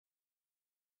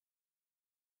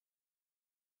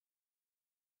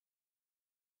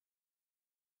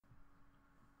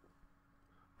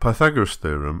Pythagoras'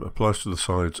 theorem applies to the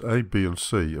sides A, B and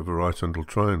C of a right-angled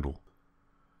triangle.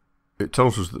 It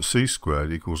tells us that c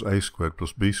squared equals a squared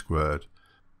plus b squared,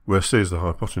 where c is the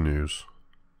hypotenuse.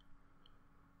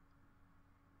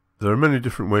 There are many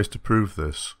different ways to prove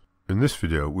this. In this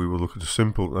video we will look at a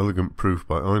simple and elegant proof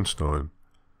by Einstein.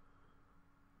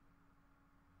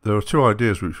 There are two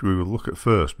ideas which we will look at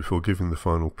first before giving the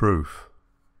final proof.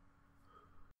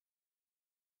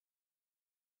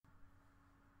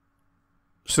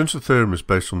 Since the theorem is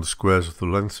based on the squares of the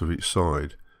lengths of each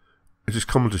side, it is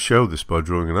common to show this by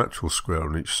drawing an actual square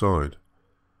on each side.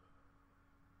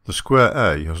 The square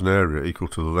A has an area equal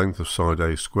to the length of side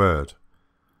A squared.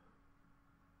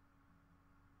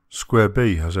 Square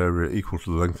B has area equal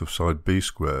to the length of side B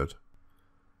squared.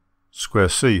 Square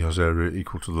C has area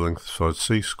equal to the length of side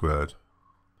C squared.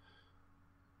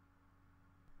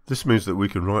 This means that we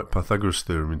can write Pythagoras'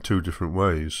 theorem in two different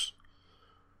ways.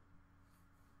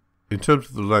 In terms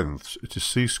of the lengths, it is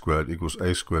c squared equals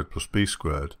a squared plus b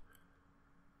squared.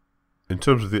 In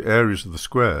terms of the areas of the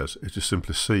squares, it is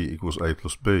simply c equals a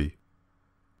plus b.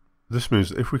 This means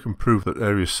that if we can prove that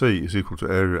area C is equal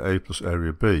to area A plus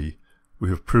area B, we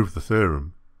have proved the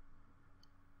theorem.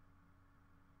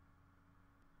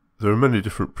 There are many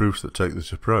different proofs that take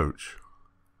this approach.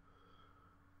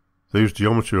 They use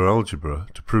geometry or algebra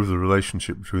to prove the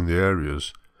relationship between the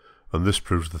areas, and this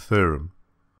proves the theorem.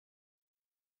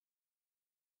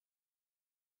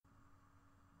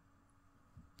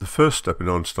 The first step in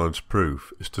Einstein's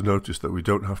proof is to notice that we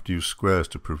don't have to use squares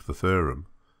to prove the theorem.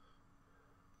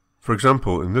 For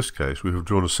example, in this case we have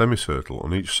drawn a semicircle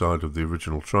on each side of the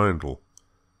original triangle.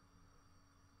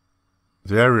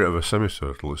 The area of a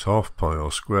semicircle is half pi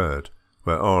r squared,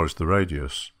 where r is the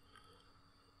radius.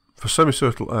 For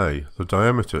semicircle A, the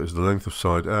diameter is the length of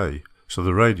side A, so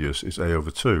the radius is a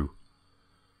over 2.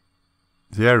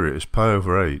 The area is pi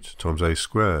over 8 times a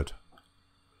squared.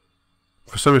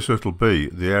 For semicircle B,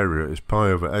 the area is pi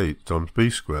over 8 times b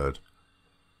squared.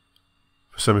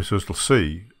 For semicircle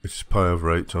C, it is pi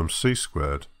over 8 times c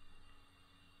squared.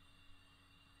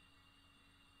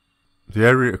 The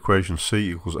area equation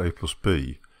c equals a plus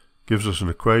b gives us an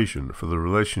equation for the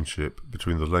relationship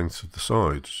between the lengths of the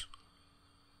sides.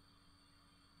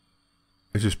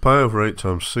 It is pi over 8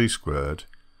 times c squared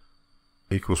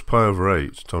equals pi over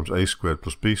 8 times a squared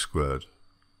plus b squared.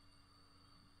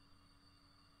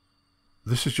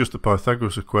 This is just the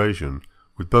Pythagoras equation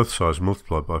with both sides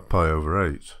multiplied by pi over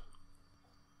 8.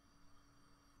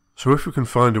 So if we can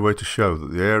find a way to show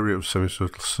that the area of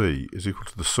semicircle C is equal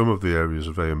to the sum of the areas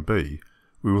of A and B,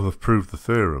 we will have proved the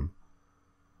theorem.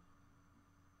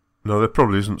 Now there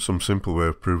probably isn't some simple way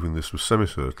of proving this with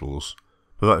semicircles,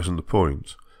 but that isn't the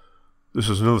point. This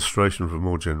is an illustration of a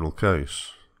more general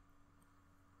case.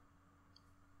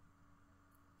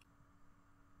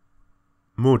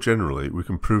 More generally, we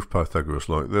can prove Pythagoras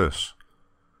like this.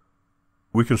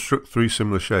 We construct three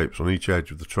similar shapes on each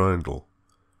edge of the triangle.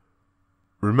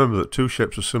 Remember that two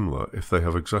shapes are similar if they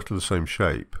have exactly the same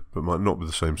shape, but might not be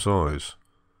the same size.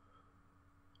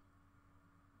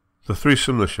 The three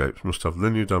similar shapes must have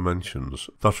linear dimensions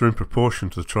that are in proportion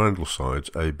to the triangle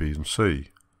sides A, B and C.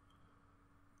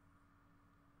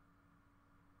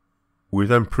 We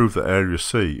then prove that area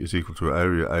C is equal to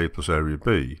area A plus area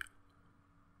B.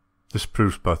 This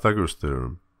proves Pythagoras'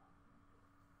 theorem.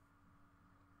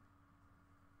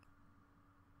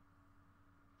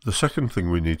 The second thing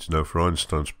we need to know for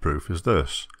Einstein's proof is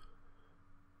this.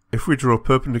 If we draw a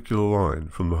perpendicular line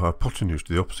from the hypotenuse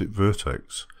to the opposite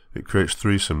vertex, it creates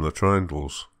three similar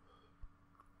triangles.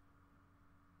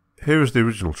 Here is the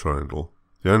original triangle.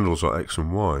 The angles are x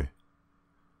and y.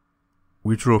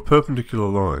 We draw a perpendicular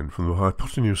line from the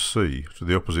hypotenuse C to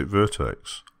the opposite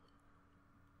vertex.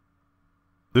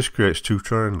 This creates two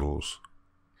triangles.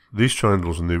 These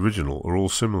triangles in the original are all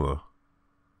similar.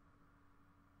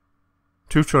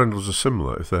 Two triangles are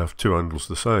similar if they have two angles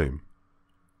the same.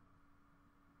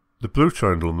 The blue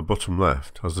triangle on the bottom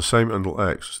left has the same angle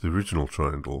x as the original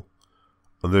triangle,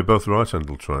 and they are both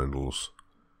right-angled triangles.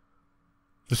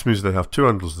 This means they have two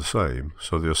angles the same,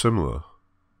 so they are similar.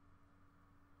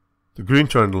 The green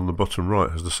triangle on the bottom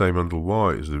right has the same angle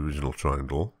y as the original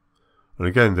triangle, and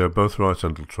again they are both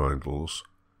right-angled triangles,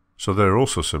 so they are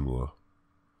also similar.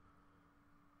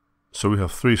 So we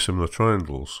have three similar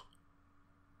triangles.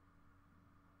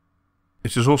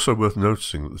 It is also worth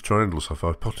noticing that the triangles have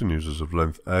hypotenuses of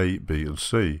length A, B and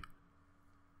C.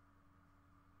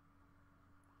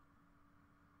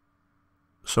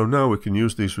 So now we can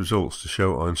use these results to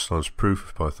show Einstein's proof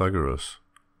of Pythagoras.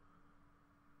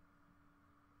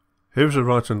 Here is a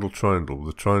right-angled triangle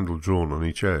with a triangle drawn on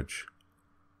each edge.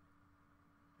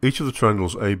 Each of the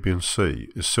triangles A, B and C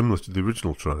is similar to the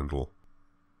original triangle.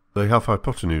 They have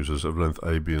hypotenuses of length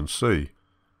A, B and C.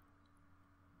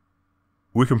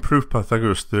 We can prove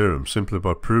Pythagoras' theorem simply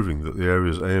by proving that the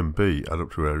areas A and B add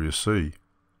up to area C.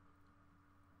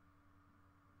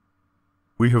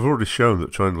 We have already shown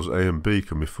that triangles A and B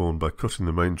can be formed by cutting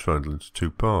the main triangle into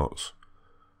two parts.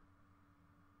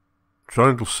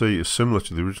 Triangle C is similar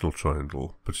to the original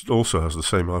triangle, but it also has the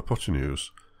same hypotenuse,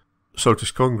 so it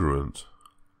is congruent.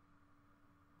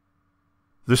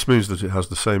 This means that it has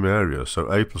the same area, so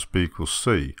A plus B equals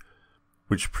C,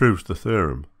 which proves the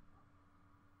theorem.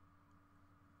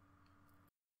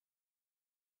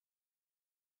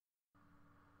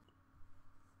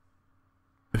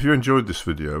 If you enjoyed this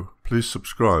video, please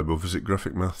subscribe or visit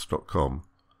graphicmaths.com.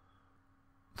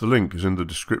 The link is in the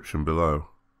description below.